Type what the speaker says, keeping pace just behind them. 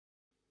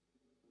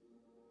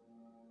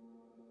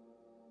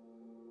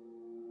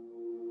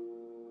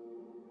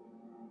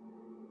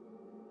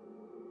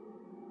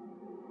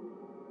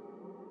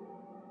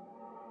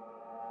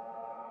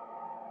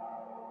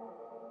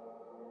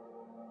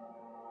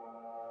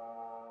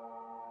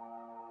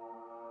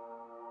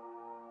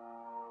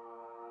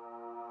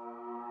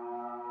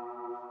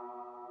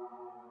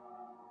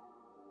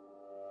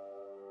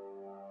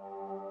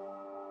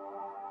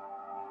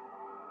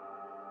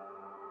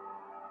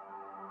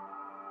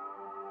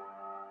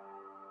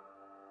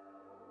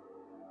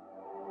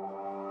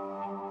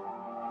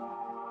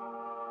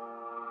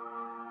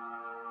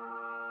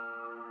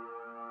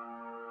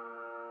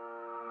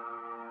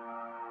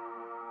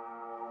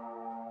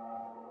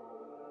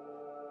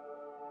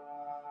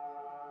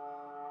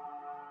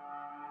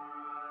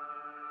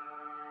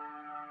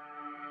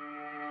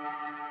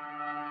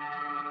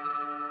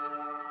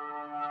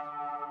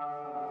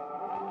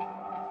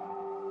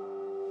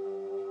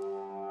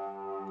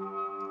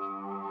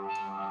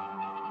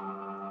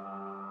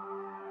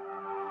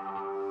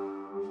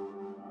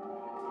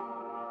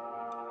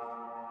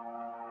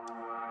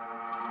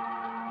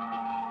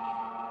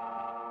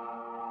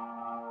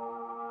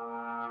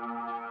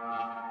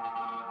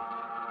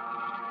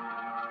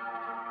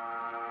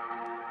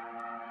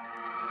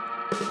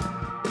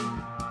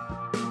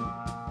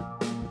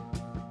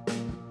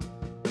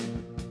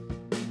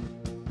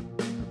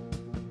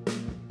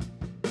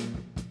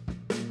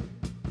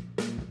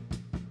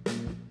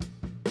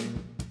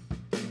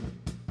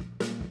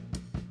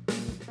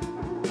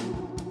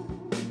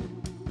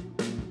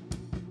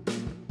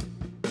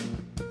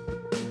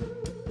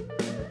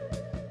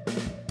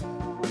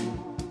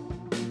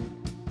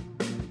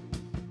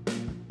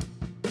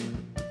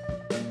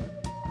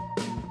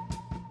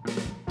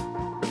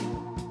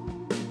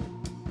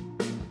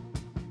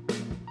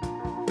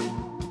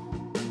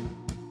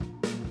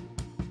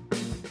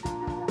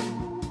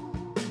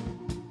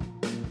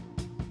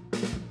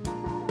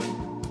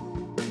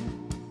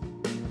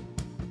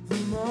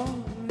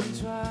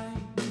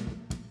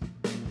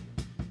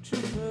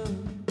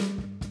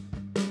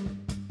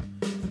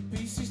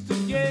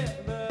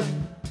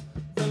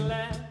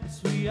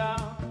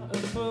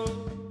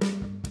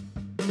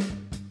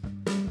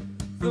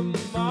The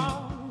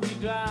more we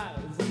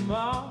drive, the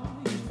more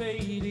you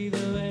fade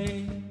either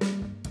way.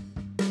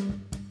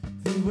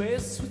 The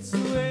west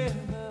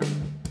whatsoever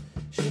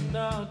should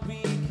not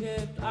be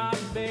kept at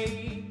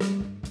bay.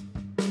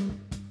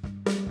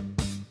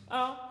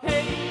 Oh,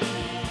 hey,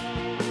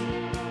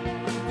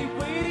 the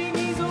waiting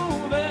is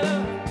over.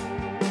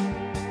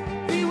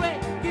 The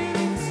wait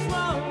getting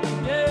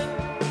stronger.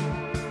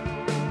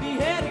 The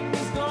heading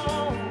is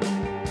gone.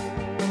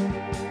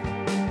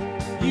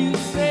 You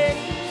say.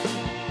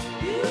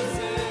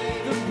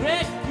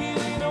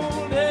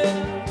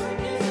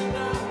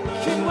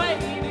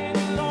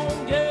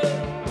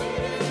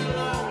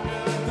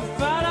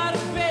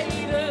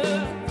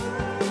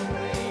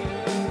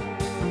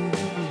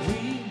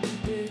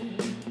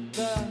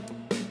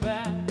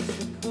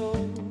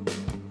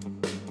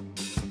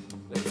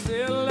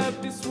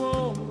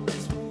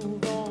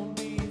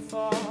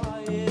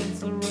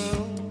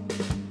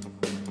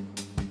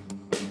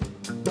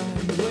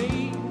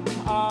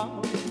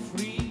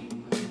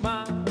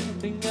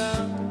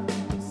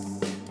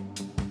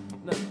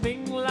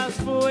 Nothing lasts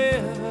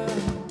forever.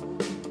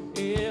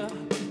 Yeah,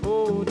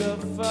 oh, the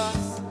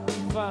fuss,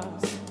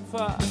 plus.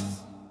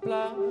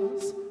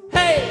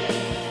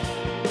 Hey,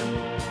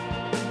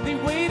 the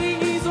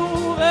waiting is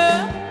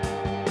over.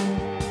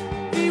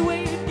 The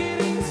wait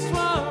getting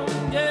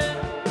stronger.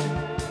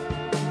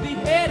 The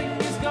heading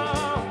is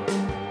gone.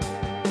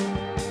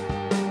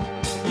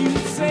 You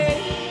say.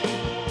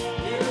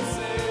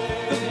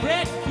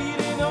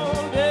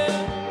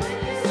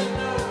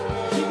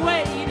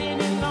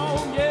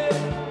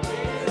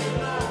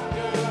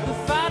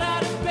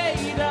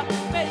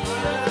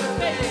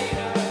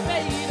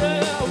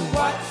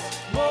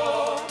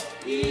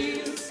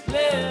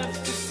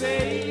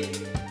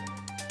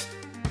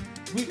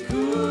 We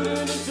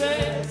couldn't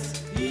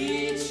address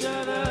each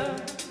other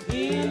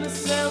in the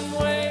same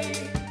way.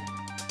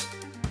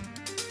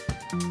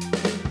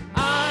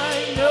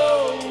 I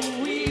know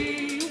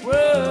we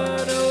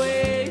run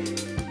away.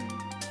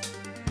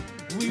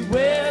 We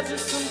were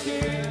just some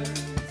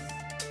kids.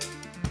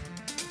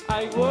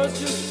 I was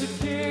just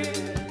a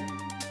kid.